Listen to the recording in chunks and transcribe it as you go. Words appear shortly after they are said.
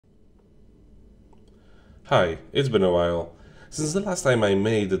Hi, it's been a while. Since the last time I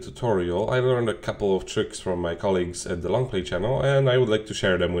made a tutorial, I learned a couple of tricks from my colleagues at the Longplay channel, and I would like to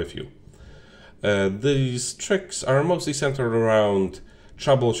share them with you. These tricks are mostly centered around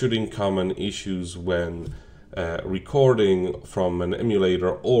troubleshooting common issues when recording from an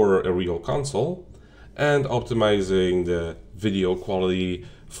emulator or a real console, and optimizing the video quality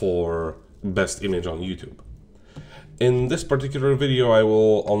for best image on YouTube. In this particular video, I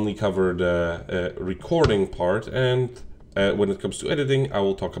will only cover the recording part, and when it comes to editing, I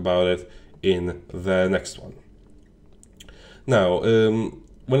will talk about it in the next one. Now,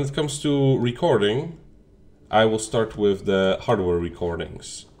 when it comes to recording, I will start with the hardware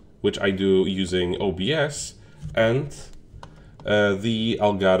recordings, which I do using OBS and the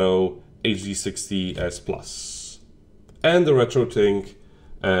Elgato HD60S Plus and the Retrotink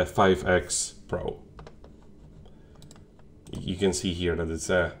 5X Pro. You can see here that it's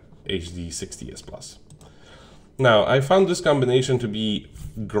a HD60S Plus. Now, I found this combination to be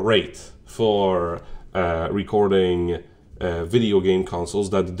great for recording video game consoles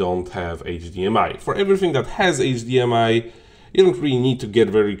that don't have HDMI. For everything that has HDMI, you don't really need to get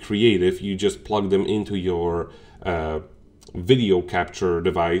very creative. You just plug them into your video capture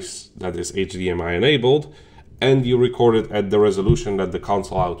device that is HDMI enabled, and you record it at the resolution that the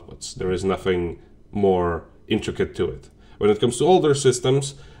console outputs. There is nothing more intricate to it. When it comes to older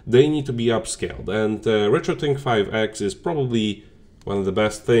systems, they need to be upscaled, and Retrotink 5X is probably one of the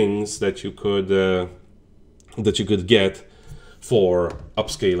best things that you could get for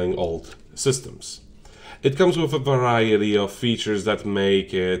upscaling old systems. It comes with a variety of features that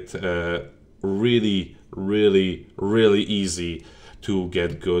make it really easy to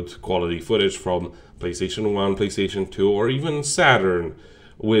get good quality footage from PlayStation 1, PlayStation 2, or even Saturn,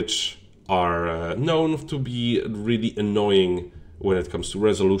 which are known to be really annoying when it comes to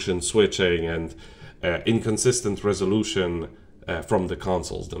resolution switching and inconsistent resolution from the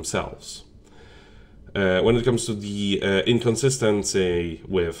consoles themselves. When it comes to the inconsistency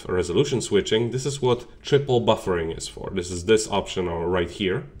with resolution switching, this is what triple buffering is for. This is this option right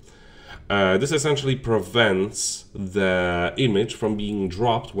here. This essentially prevents the image from being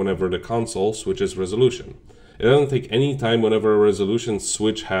dropped whenever the console switches resolution. It doesn't take any time whenever a resolution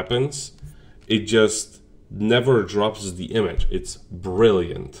switch happens. It just never drops the image. It's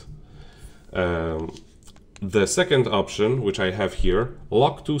brilliant. The second option, which I have here,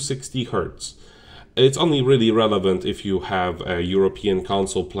 lock to 60 Hz. It's only really relevant if you have a European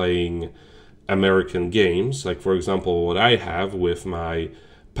console playing American games, like for example what I have with my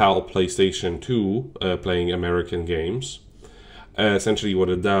PAL PlayStation 2 playing American games. Essentially what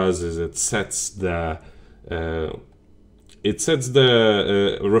it does is it sets the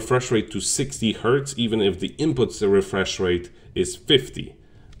refresh rate to 60 Hz, even if the input refresh rate is 50.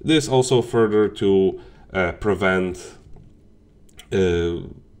 This also further to prevent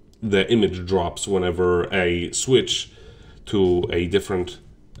the image drops whenever a switch to a different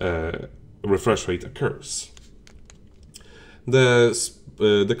refresh rate occurs.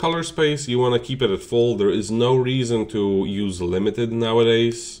 The color space, you want to keep it at full. There is no reason to use limited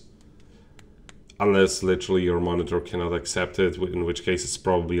nowadays, unless literally your monitor cannot accept it, in which case it's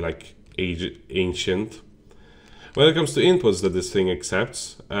probably like ancient. When it comes to inputs that this thing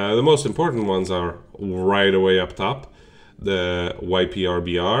accepts, the most important ones are right away up top, the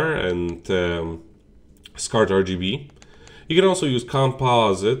YPRBR and SCART RGB. You can also use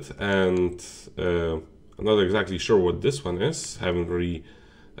composite, and I'm not exactly sure what this one is. Haven't really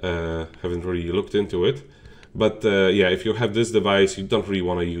looked into it. But yeah, if you have this device, you don't really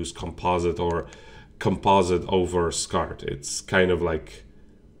want to use composite or composite over SCART. It's kind of like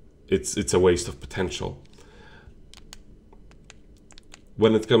it's a waste of potential.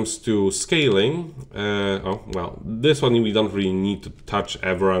 When it comes to scaling, oh well, this one we don't really need to touch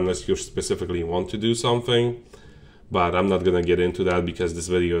ever unless you specifically want to do something, but I'm not gonna get into that because this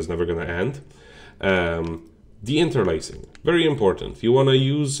video is never gonna end. The interlacing, very important. You want to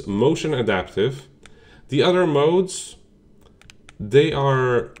use motion adaptive. The other modes, they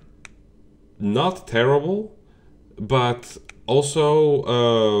are not terrible, but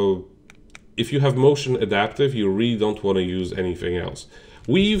also if you have motion adaptive, you really don't want to use anything else.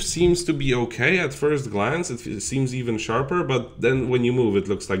 Weave seems to be okay at first glance. It seems even sharper, but then when you move, it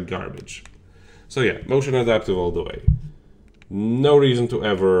looks like garbage. So yeah, motion adaptive all the way. No reason to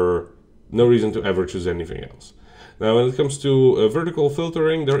ever choose anything else. Now, when it comes to vertical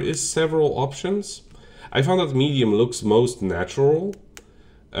filtering, there is several options. I found that medium looks most natural,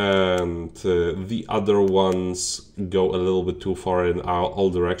 and the other ones go a little bit too far in all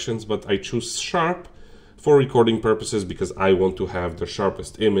directions, but I choose sharp for recording purposes because I want to have the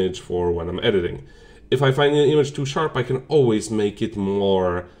sharpest image for when I'm editing. if I find an image too sharp, I can always make it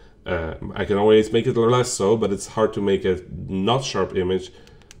more, I can always make it less so, but it's hard to make a not sharp image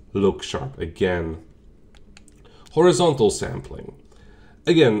look sharp again. Horizontal sampling.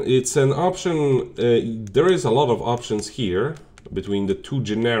 Again, it's an option, there is a lot of options here between the two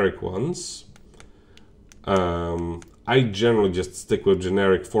generic ones. I generally just stick with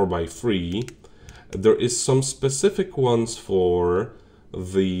generic 4x3. There is some specific ones for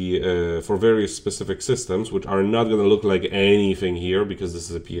the for various specific systems, which are not going to look like anything here because this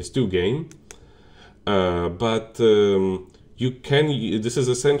is a PS2 game. But you can. This is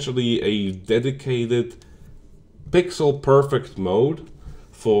essentially a dedicated pixel perfect mode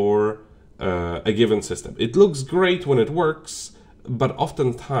for a given system. It looks great when it works, but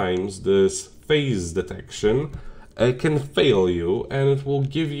oftentimes this phase detection can fail you, and it will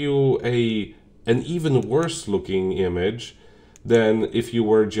give you an even worse looking image than if you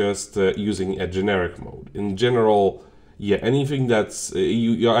were just using a generic mode. In general, yeah, anything that's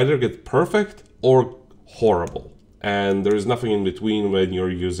you either get perfect or horrible, and there is nothing in between when you're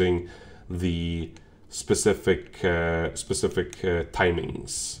using the specific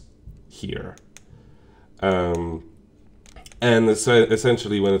timings here. And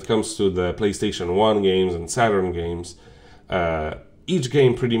essentially, when it comes to the PlayStation 1 games and Saturn games, each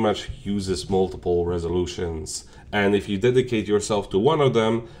game pretty much uses multiple resolutions. And if you dedicate yourself to one of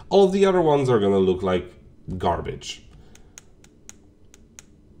them, all of the other ones are going to look like garbage.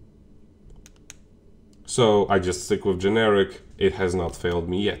 So I just stick with generic. It has not failed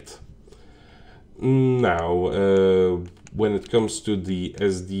me yet. Now, when it comes to the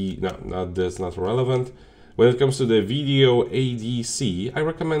SD, that's not relevant. When it comes to the video ADC, I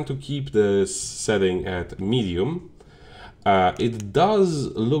recommend to keep this setting at medium. It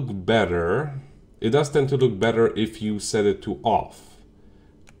does look better. It does tend to look better if you set it to off.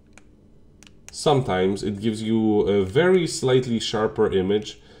 Sometimes it gives you a very slightly sharper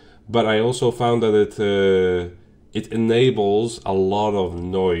image, but I also found that it enables a lot of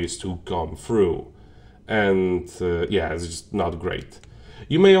noise to come through. And yeah, it's just not great.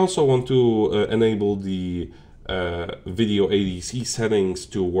 You may also want to enable the video ADC settings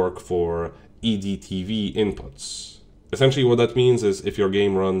to work for EDTV inputs. Essentially what that means is if your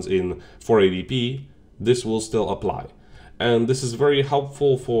game runs in 480p, this will still apply. And this is very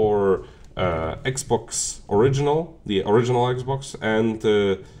helpful for Xbox Original, the original Xbox, and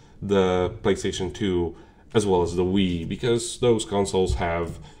the PlayStation 2, as well as the Wii, because those consoles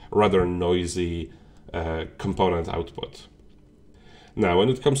have rather noisy component output. Now, when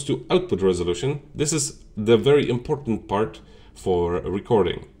it comes to output resolution, this is the very important part for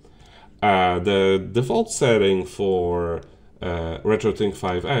recording. The default setting for Retrotink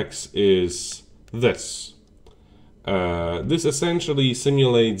 5X is this. This essentially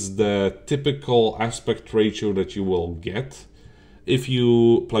simulates the typical aspect ratio that you will get if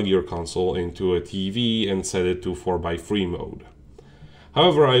you plug your console into a TV and set it to 4x3 mode.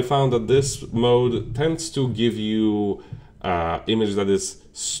 However, I found that this mode tends to give you image that is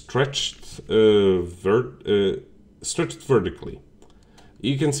stretched vertically.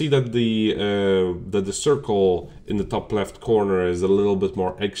 You can see that the circle in the top left corner is a little bit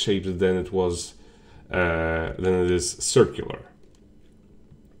more egg-shaped than it is circular.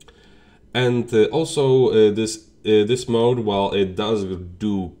 And also this mode, while it does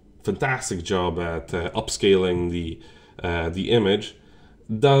do fantastic job at upscaling the image,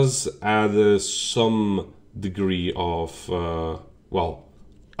 does add some degree of well,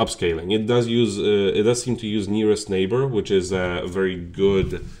 upscaling. It does seem to use nearest neighbor, which is a very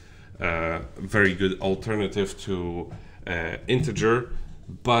good alternative to integer.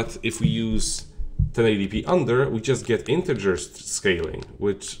 But if we use 1080p under, we just get integer scaling,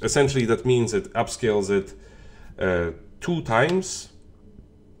 which essentially that means it upscales it 2 times,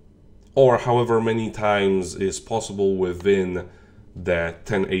 or however many times is possible within the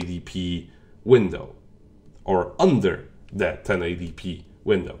 1080p window, or under that 1080p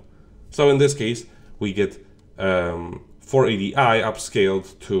window. So in this case, we get 480i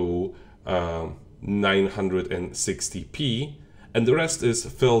upscaled to 960p, and the rest is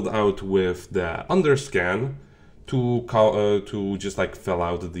filled out with the underscan to just like fill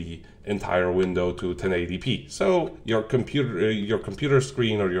out the entire window to 1080p. So your computer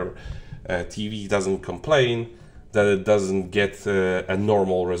screen or your TV doesn't complain that it doesn't get a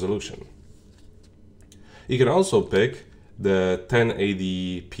normal resolution. You can also pick the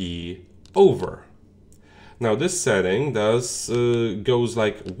 1080p over. Now this setting goes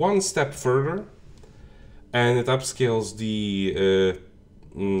like one step further, and it upscales the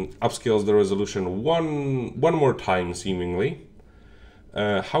resolution one more time seemingly.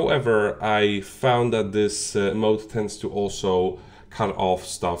 However, I found that this mode tends to also cut off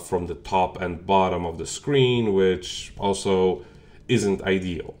stuff from the top and bottom of the screen, which also isn't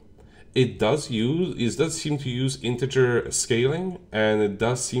ideal. It does seem to use integer scaling, and it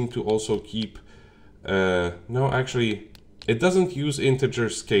does seem to also keep no, actually it doesn't use integer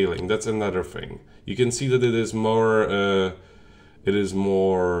scaling. That's another thing. You can see that it is more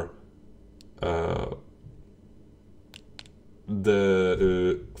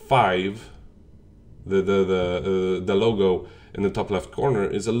the 5, the logo in the top left corner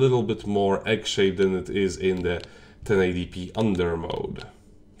is a little bit more egg-shaped than it is in the 1080p under mode.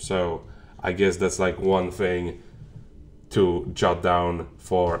 So I guess that's like one thing to jot down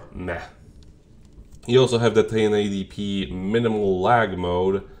for meh. You also have the 1080p minimal lag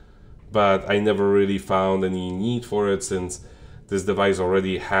mode, but I never really found any need for it since this device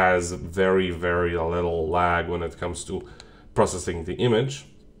already has very little lag when it comes to processing the image.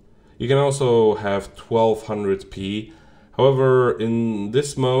 You can also have 1200p. However, in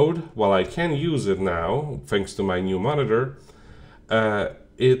this mode, while I can use it now, thanks to my new monitor,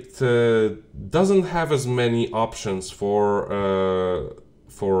 it doesn't have as many options for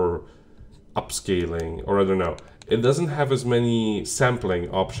upscaling, or I don't know. It doesn't have as many sampling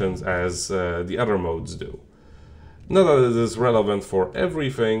options as the other modes do. Not that it is relevant for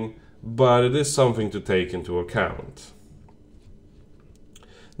everything, but it is something to take into account.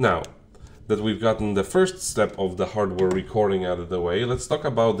 Now that we've gotten the first step of the hardware recording out of the way, let's talk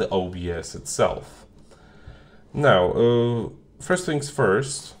about the OBS itself. Now, first things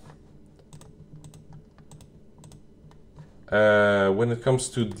first, when it comes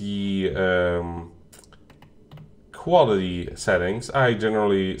to the quality settings, I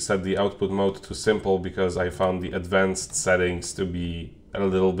generally set the output mode to simple because I found the advanced settings to be a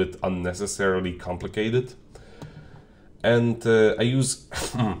little bit unnecessarily complicated. And I use,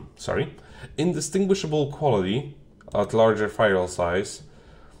 sorry, indistinguishable quality at larger file size.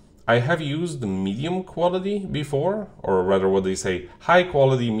 I have used the medium quality before, or rather what they say, high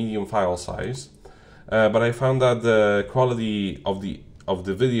quality medium file size. But I found that the quality of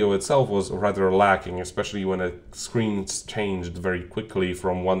the video itself was rather lacking, especially when the screens changed very quickly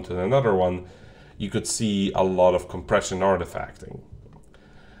from one to another one. You could see a lot of compression artifacting.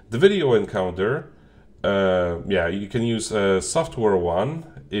 The video encoder, yeah, you can use software one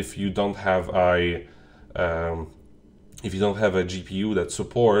if you don't have a GPU that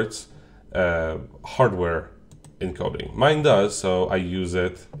supports hardware encoding. Mine does, so I use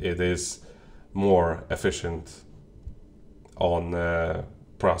it. It is more efficient on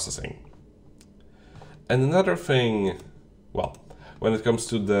processing. And another thing, well, when it comes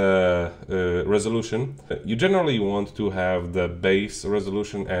to the resolution, you generally want to have the base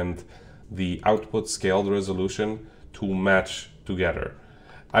resolution and the output scaled resolution to match together.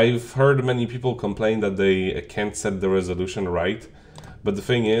 I've heard many people complain that they can't set the resolution right, but the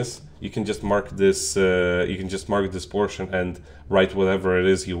thing is, you can just mark this portion and write whatever it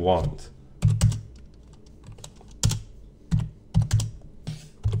is you want.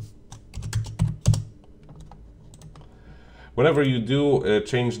 Whenever you do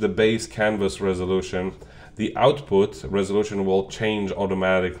change the base canvas resolution, the output resolution will change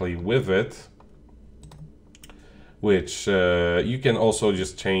automatically with it, which you can also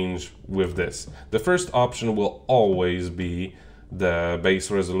just change with this. The first option will always be the base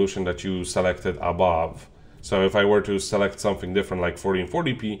resolution that you selected above. So if I were to select something different like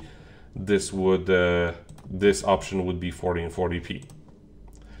 1440p, this option would be 1440p.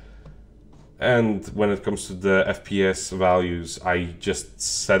 And when it comes to the FPS values, I just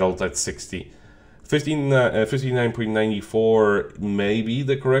settled at 60. 59.94 may be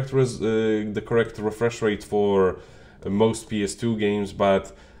the correct refresh rate for most PS2 games,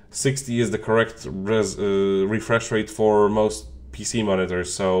 but 60 is the correct refresh rate for most PC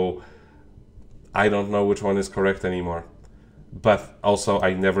monitors, so I don't know which one is correct anymore. But also,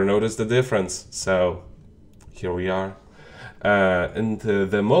 I never noticed the difference, so here we are. And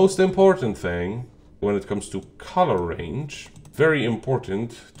the most important thing when it comes to color range, very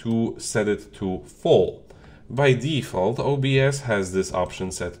important to set it to full. By default, OBS has this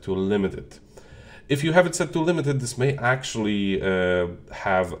option set to limited. If you have it set to limited, this may actually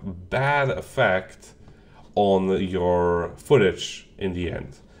have bad effect on your footage in the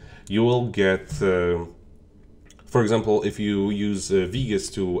end. You will get, for example, if you use Vegas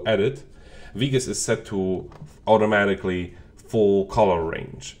to edit, Vegas is set to automatically full color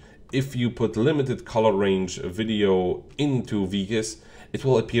range. If you put limited color range video into Vegas, it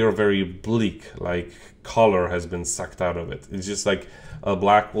will appear very bleak, like color has been sucked out of it. It's just like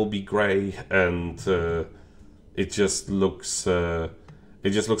black will be gray, and it just looks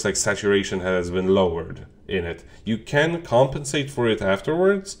It just looks like saturation has been lowered in it. You can compensate for it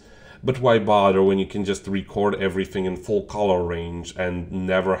afterwards, but why bother when you can just record everything in full color range and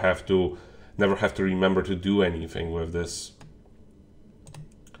never have to remember to do anything with this.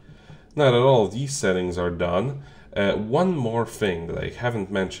 Now that all of these settings are done, one more thing that I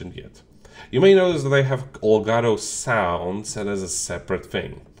haven't mentioned yet. You may notice that I have Elgato sound set as a separate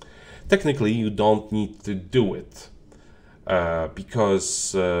thing. Technically, you don't need to do it.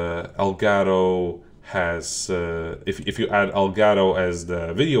 Because Elgato has, if you add Elgato as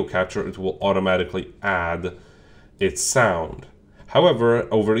the video capture, it will automatically add its sound. However,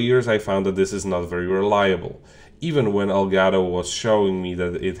 over the years I found that this is not very reliable. Even when Elgato was showing me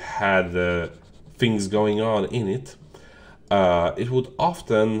that it had things going on in it, it would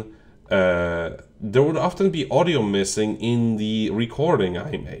often, there would often be audio missing in the recording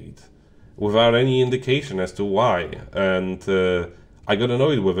I made, without any indication as to why, and I got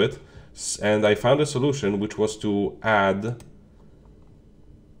annoyed with it, and I found a solution, which was to add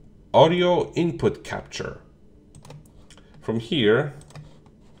audio input capture. From here,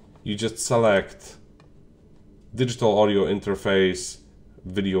 you just select digital audio interface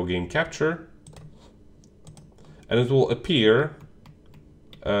video game capture, and it will appear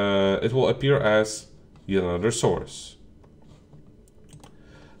as yet another source.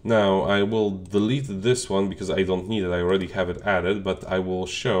 Now I will delete this one because I don't need it, I already have it added, but I will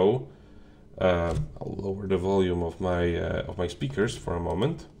show, I'll lower the volume of my speakers for a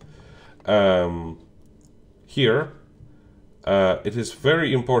moment. Here, it is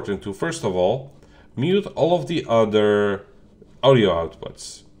very important to, first of all, mute all of the other audio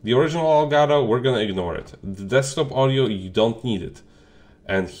outputs. The original Elgato, we're gonna ignore it. The desktop audio, you don't need it.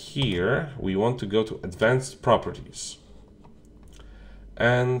 And here, we want to go to Advanced Properties.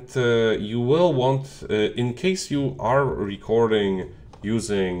 And you will want, in case you are recording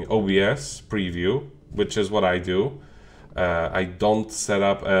using OBS Preview, which is what I do, I don't set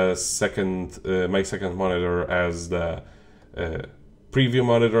up a my second monitor as the preview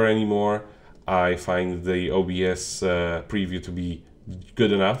monitor anymore. I find the OBS Preview to be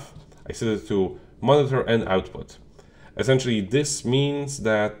good enough. I set it to monitor and output. Essentially, this means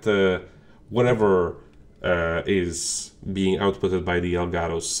that whatever is being outputted by the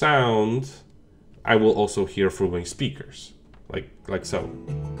Elgato sound, I will also hear through my speakers, like so.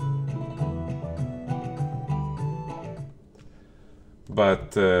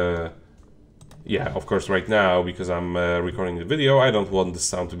 But yeah, of course, right now, because I'm recording the video, I don't want the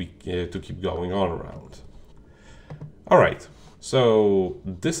sound to be to keep going on around. All right, so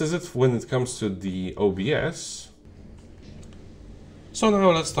this is it when it comes to the OBS. So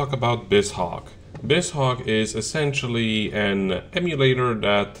now let's talk about Bizhawk. Bizhawk is essentially an emulator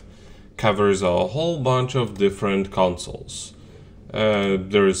that covers a whole bunch of different consoles.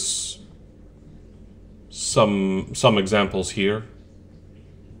 There's some examples here,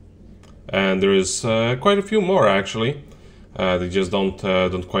 and there is quite a few more actually. They just don't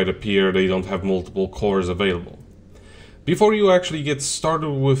quite appear. They don't have multiple cores available. Before you actually get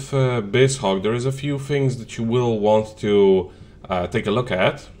started with Bizhawk, there is a few things that you will want to take a look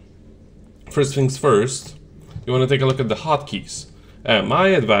at. First things first, you want to take a look at the hotkeys. My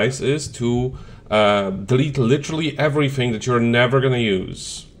advice is to delete literally everything that you're never going to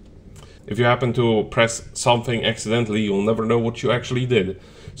use. If you happen to press something accidentally, you'll never know what you actually did.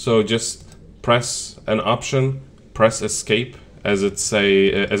 So just press an option, press escape as it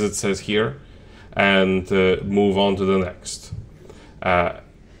says here, and move on to the next.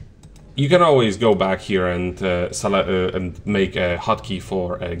 You can always go back here and select and make a hotkey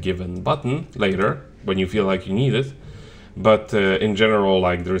for a given button later when you feel like you need it. But in general,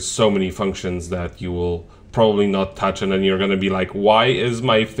 like, there's so many functions that you will probably not touch, and then you're gonna be like, why is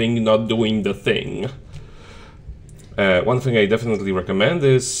my thing not doing the thing? One thing I definitely recommend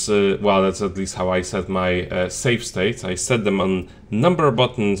is, well, that's at least how I set my save states. I set them on number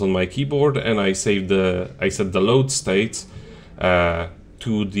buttons on my keyboard, and I set the load states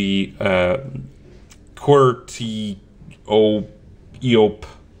to the QWERTY EOP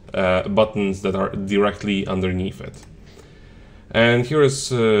buttons that are directly underneath it. And here is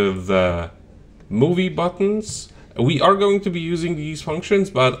the movie buttons. We are going to be using these functions,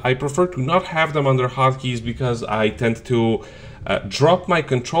 but I prefer to not have them under hotkeys because I tend to drop my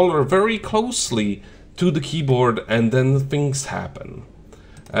controller very closely to the keyboard and then things happen.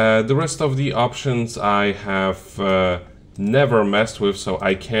 The rest of the options I have never messed with, so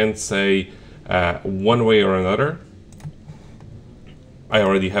I can't say one way or another. I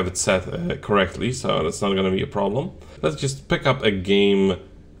already have it set correctly, so that's not going to be a problem. Let's just pick up a game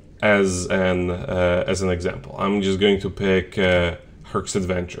as an example. I'm just going to pick Herc's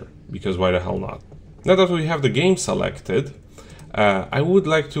Adventure, because why the hell not? Now that we have the game selected, I would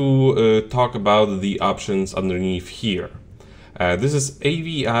like to talk about the options underneath here. This is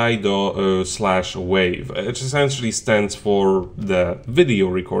AVI/wave, which essentially stands for the video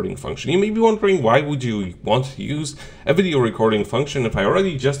recording function. You may be wondering, why would you want to use a video recording function if I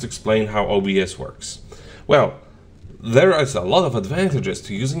already just explained how OBS works? Well, there is a lot of advantages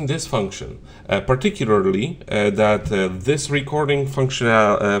to using this function, particularly that this recording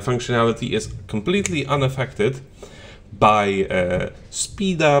functionality is completely unaffected by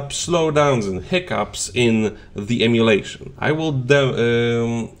speed up, slowdowns, and hiccups in the emulation. I will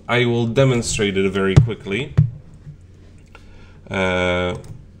demonstrate it very quickly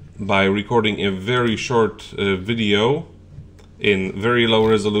by recording a very short video in very low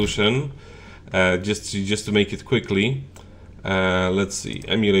resolution, just to make it quickly. Let's see,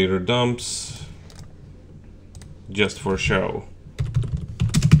 emulator dumps, just for show.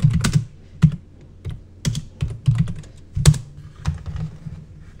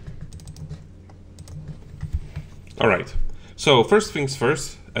 Alright, so first things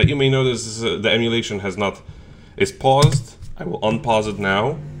first, you may notice the emulation is paused. I will unpause it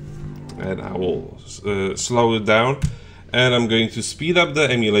now, and I will slow it down, and I'm going to speed up the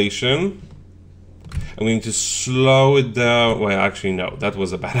emulation. I'm going to slow it down. Well, actually, no, that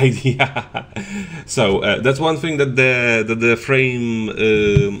was a bad idea. So that's one thing that the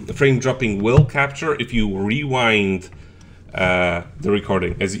frame dropping will capture if you rewind the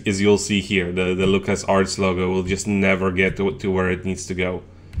recording. As you'll see here, the LucasArts logo will just never get to where it needs to go.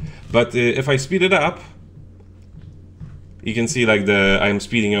 But if I speed it up, you can see like I'm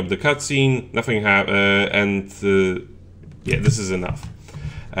speeding up the cutscene. Nothing happened, and yeah, this is enough.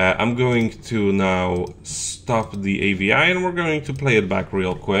 I'm going to now stop the AVI, and we're going to play it back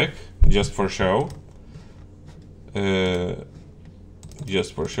real quick, just for show.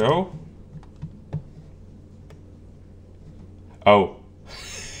 Just for show. Oh,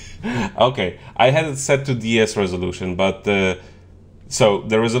 okay. I had it set to DS resolution, but so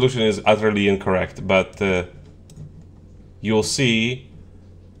the resolution is utterly incorrect. But you'll see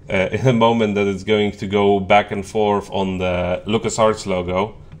in a moment that it's going to go back and forth on the LucasArts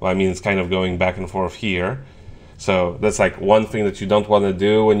logo. Well, I mean, it's kind of going back and forth here. So that's like one thing that you don't want to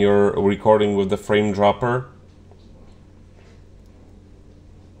do when you're recording with the frame dropper.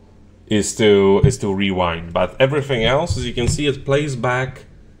 Is to rewind, but everything else, as you can see, it plays back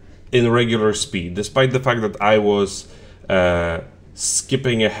in regular speed, despite the fact that I was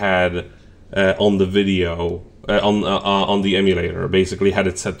skipping ahead on the video on the emulator. Basically, had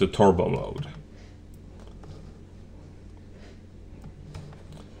it set to turbo mode.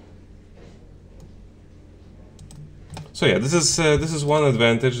 So yeah, this is one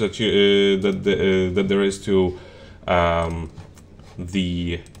advantage that that there is to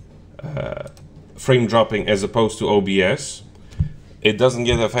the frame dropping as opposed to OBS. It doesn't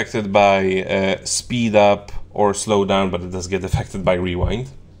get affected by speed up or slow down, but it does get affected by rewind.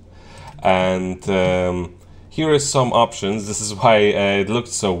 And here is some options. This is why it looked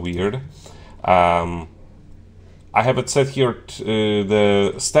so weird. I have it set here to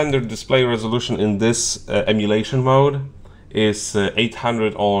the standard display resolution in this emulation mode is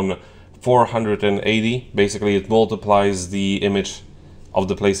 800 on 480. Basically, it multiplies the image of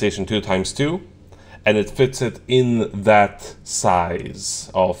the PlayStation 2 times 2, and it fits it in that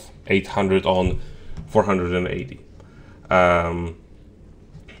size of 800 on 480.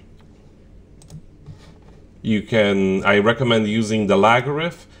 I recommend using the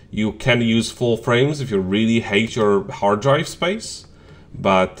logarithm. You can use full frames if you really hate your hard drive space,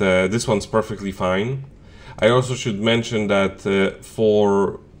 but this one's perfectly fine. I also should mention that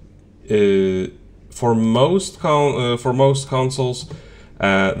for most consoles,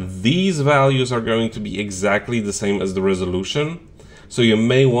 these values are going to be exactly the same as the resolution, so you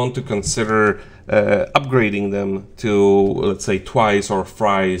may want to consider upgrading them to, let's say, twice or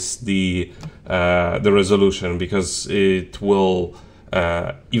thrice the resolution, because it will,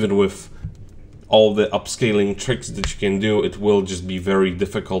 even with all the upscaling tricks that you can do, it will just be very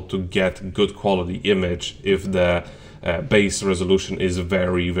difficult to get good quality image if the base resolution is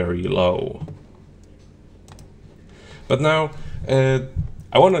very, very low. But now,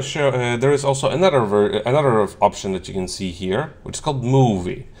 I want to show, there is also another option that you can see here, which is called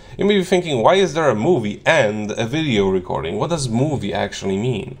movie. You may be thinking, why is there a movie and a video recording? What does movie actually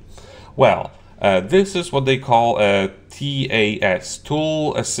mean? Well, this is what they call a TAS,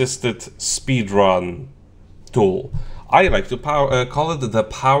 Tool Assisted Speedrun tool. I like to call it the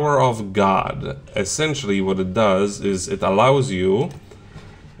power of God. Essentially what it does is it allows you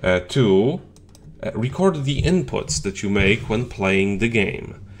to record the inputs that you make when playing the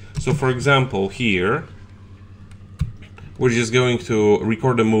game. So for example, here, we're just going to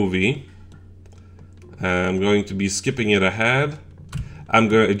record a movie. I'm going to be skipping it ahead. I'm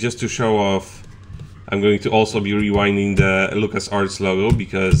going just to show off. I'm going to also be rewinding the LucasArts logo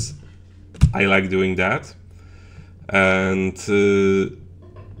because I like doing that. And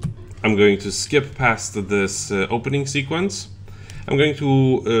I'm going to skip past this opening sequence. I'm going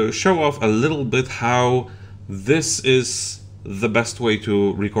to show off a little bit how this is the best way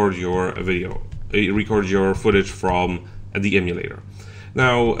to record your video, record your footage from the emulator.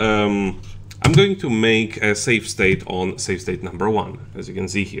 Now, I'm going to make a save state on save state number 1, as you can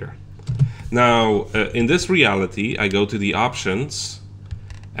see here. Now, in this reality, I go to the options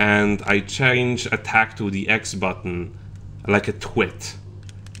and I change attack to the X button like a twit.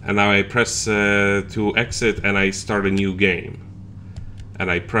 And now I press to exit and I start a new game. And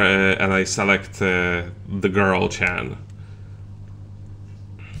I select the girl Chan.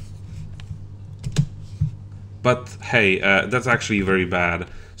 But hey, that's actually very bad.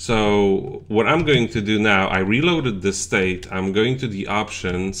 So what I'm going to do now, I reloaded this state. I'm going to the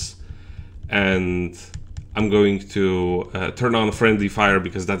options and I'm going to turn on friendly fire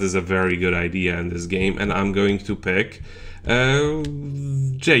because that is a very good idea in this game. And I'm going to pick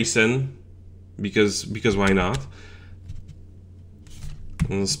Jason because why not?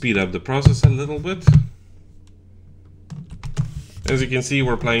 And speed up the process a little bit. As you can see,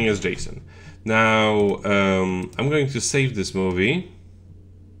 we're playing as Jason. Now, I'm going to save this movie.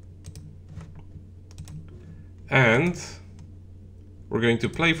 And we're going to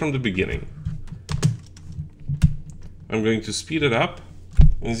play from the beginning. I'm going to speed it up.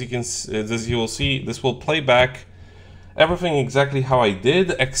 As you will see, this will play back everything exactly how I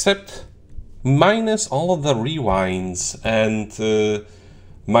did, except minus all of the rewinds and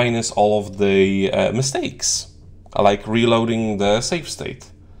minus all of the mistakes, like reloading the save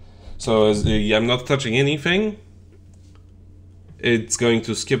state. So as I'm not touching anything, it's going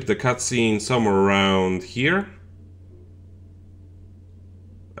to skip the cutscene somewhere around here.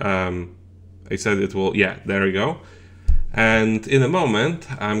 I said it will, yeah, there we go. And in a moment,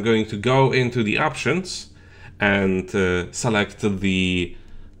 I'm going to go into the options and select the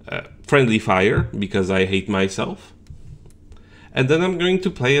friendly fire because I hate myself. And then I'm going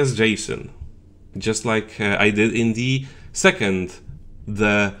to play as Jason, just like I did in the second,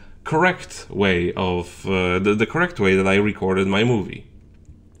 the correct way of the correct way that I recorded my movie.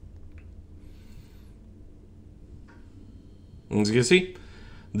 As you can see,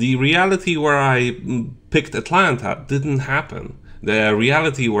 the reality where I picked Atlanta didn't happen. The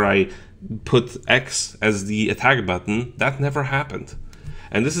reality where I put X as the attack button, that never happened.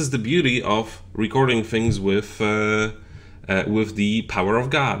 And this is the beauty of recording things with the power of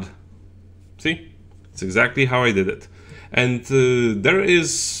God. See? It's exactly how I did it. And there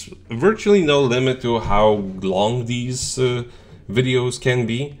is virtually no limit to how long these videos can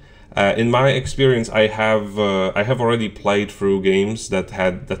be. In my experience, I have already played through games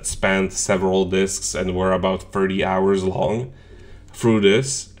that spanned several discs and were about 30 hours long through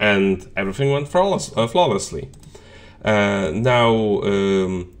this, and everything went flawlessly. Now,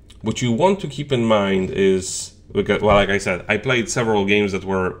 what you want to keep in mind is, because, well, like I said, I played several games that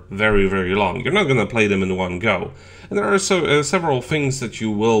were very, very long. You're not going to play them in one go. And there are several things that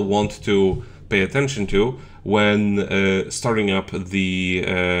you will want to pay attention to when starting up the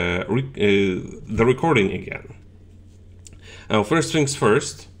recording again. Now, first things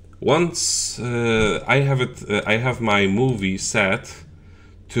first. Once I have my movie set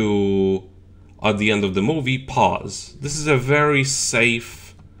to, at the end of the movie, pause. This is a very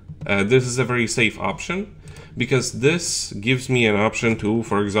safe. Option, because this gives me an option to,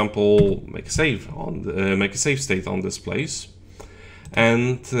 for example, make a save state on this place,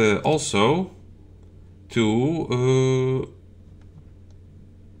 and also to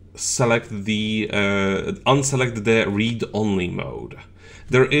unselect the read-only mode.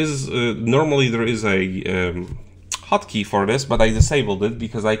 There is normally there is a hotkey for this, but I disabled it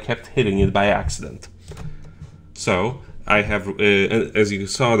because I kept hitting it by accident. So I have, as you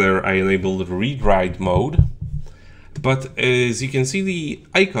saw there, I enabled read-write mode. But as you can see, the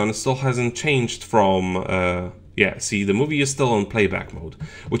icon still hasn't changed from, yeah, see, the movie is still on playback mode.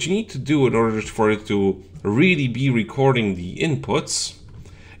 What you need to do in order for it to really be recording the inputs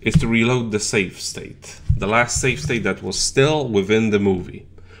is to reload the save state. The last save state that was still within the movie,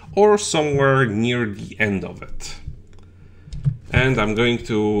 or somewhere near the end of it. And I'm going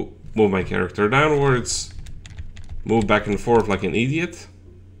to move my character downwards, move back and forth like an idiot.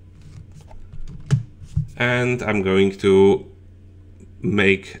 And I'm going to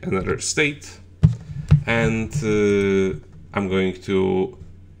make another state. and I'm going to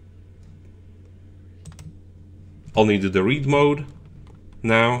only do the read mode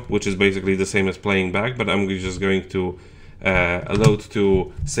now, which is basically the same as playing back, but I'm just going to load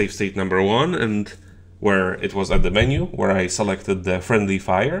to save state number 1, and where it was at the menu, where I selected the friendly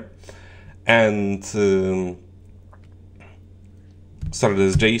fire, and started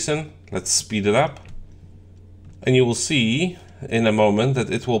as JSON. Let's speed it up, and you will see in a moment that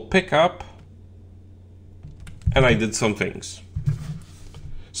it will pick up, and I did some things.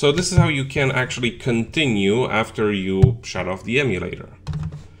 So this is how you can actually continue after you shut off the emulator.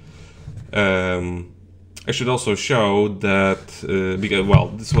 I should also show that, because, well,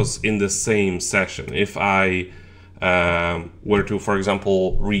 this was in the same session. If I were to, for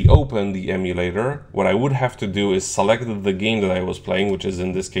example, reopen the emulator, what I would have to do is select the game that I was playing, which is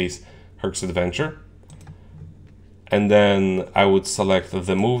in this case Herc's Adventure. And then I would select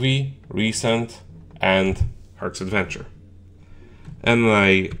the movie, recent, and Herc's Adventure. And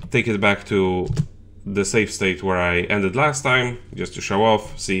I take it back to the save state where I ended last time, just to show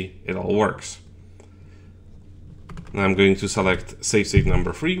off. See, it all works. Now I'm going to select save state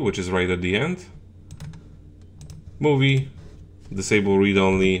number 3, which is right at the end. Movie, disable read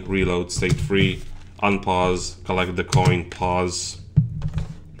only, reload state 3, unpause, collect the coin, pause.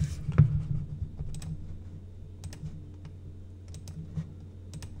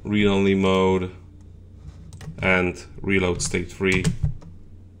 Read only mode, and reload state 3,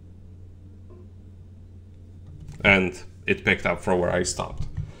 and it picked up from where I stopped.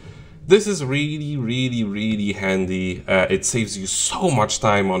 This is really handy. It saves you so much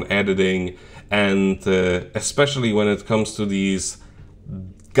time on editing, and especially when it comes to these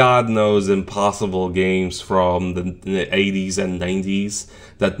God knows impossible games from the 80s and 90s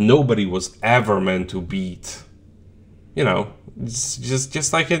that nobody was ever meant to beat. You know,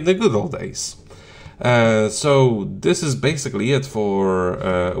 just like in the good old days. So this is basically it for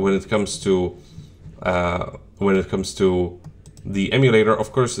when it comes to the emulator.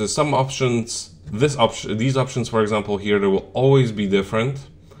 Of course, there's some options. These options, for example, here, they will always be different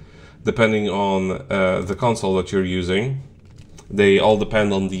depending on the console that you're using. They all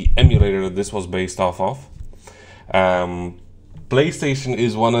depend on the emulator that this was based off of. PlayStation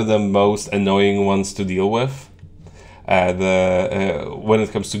is one of the most annoying ones to deal with. When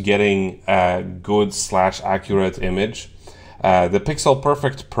it comes to getting a good / accurate image. The Pixel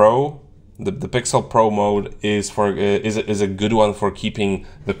Perfect Pro, the Pixel Pro mode is a good one for keeping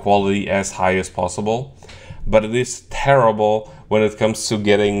the quality as high as possible, but it is terrible when it comes to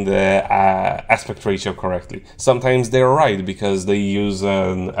getting the aspect ratio correctly. Sometimes they're right because they use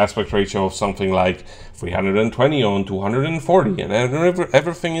an aspect ratio of something like 320 on 240, and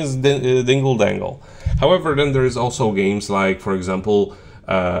everything is dingle-dangle. However, then there is also games like, for example,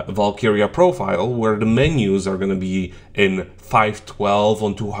 Valkyria Profile, where the menus are going to be in 512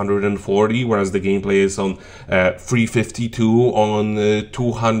 on 240, whereas the gameplay is on 352 on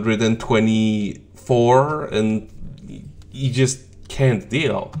 224, and you just can't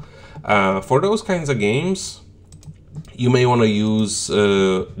deal. For those kinds of games, you may want to use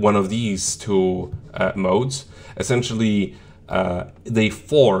one of these two modes. Essentially, they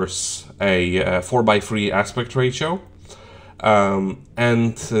force a 4:3 aspect ratio,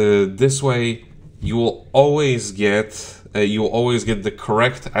 and this way you will always get the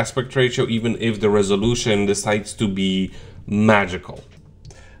correct aspect ratio, even if the resolution decides to be magical.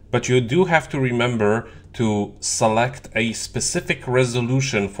 But you do have to remember to select a specific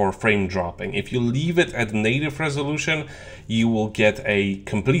resolution for frame dropping. If you leave it at native resolution, you will get a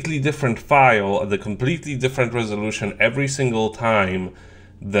completely different file at a completely different resolution every single time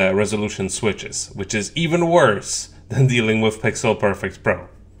the resolution switches, which is even worse than dealing with Pixel Perfect Pro.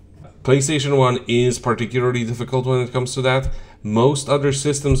 PlayStation 1 is particularly difficult when it comes to that. Most other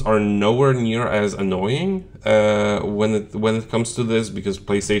systems are nowhere near as annoying when it comes to this, because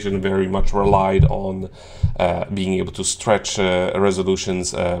PlayStation very much relied on being able to stretch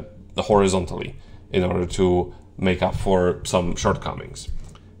resolutions horizontally in order to make up for some shortcomings.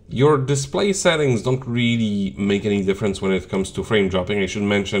 Your display settings don't really make any difference when it comes to frame dropping. I should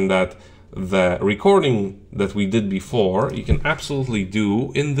mention that the recording that we did before, you can absolutely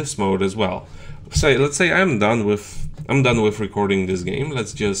do in this mode as well. Let's say I'm done with recording this game.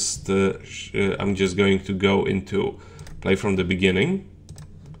 Let's just I'm just going to go into play from the beginning,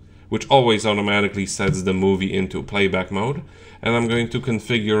 which always automatically sets the movie into playback mode, and I'm going to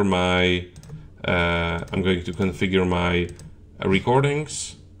configure my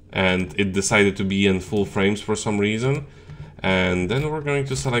recordings, and it decided to be in full frames for some reason. And then we're going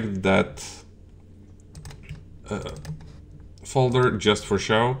to select that folder just for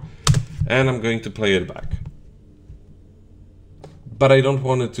show. and I'm going to play it back. But I don't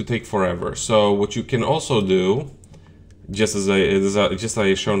want it to take forever. So what you can also do, just as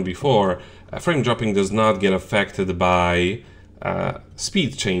I shown before, frame dropping does not get affected by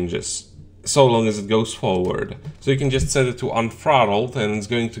speed changes, so long as it goes forward. So you can just set it to unthrottled, and it's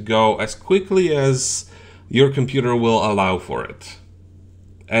going to go as quickly as your computer will allow for it.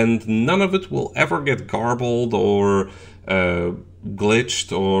 And none of it will ever get garbled or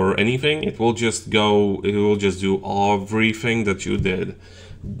glitched or anything. It will just go, it will just do everything that you did,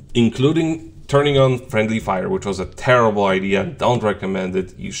 including turning on friendly fire, which was a terrible idea. Don't recommend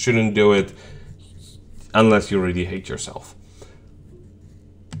it. You shouldn't do it unless you really hate yourself.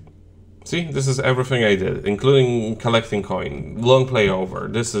 See, this is everything I did, including collecting coin, long play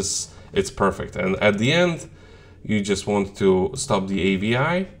over. It's perfect. And at the end, you just want to stop the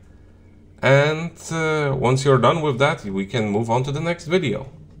AVI. And once you're done with that, we can move on to the next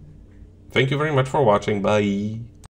video. Thank you very much for watching. Bye.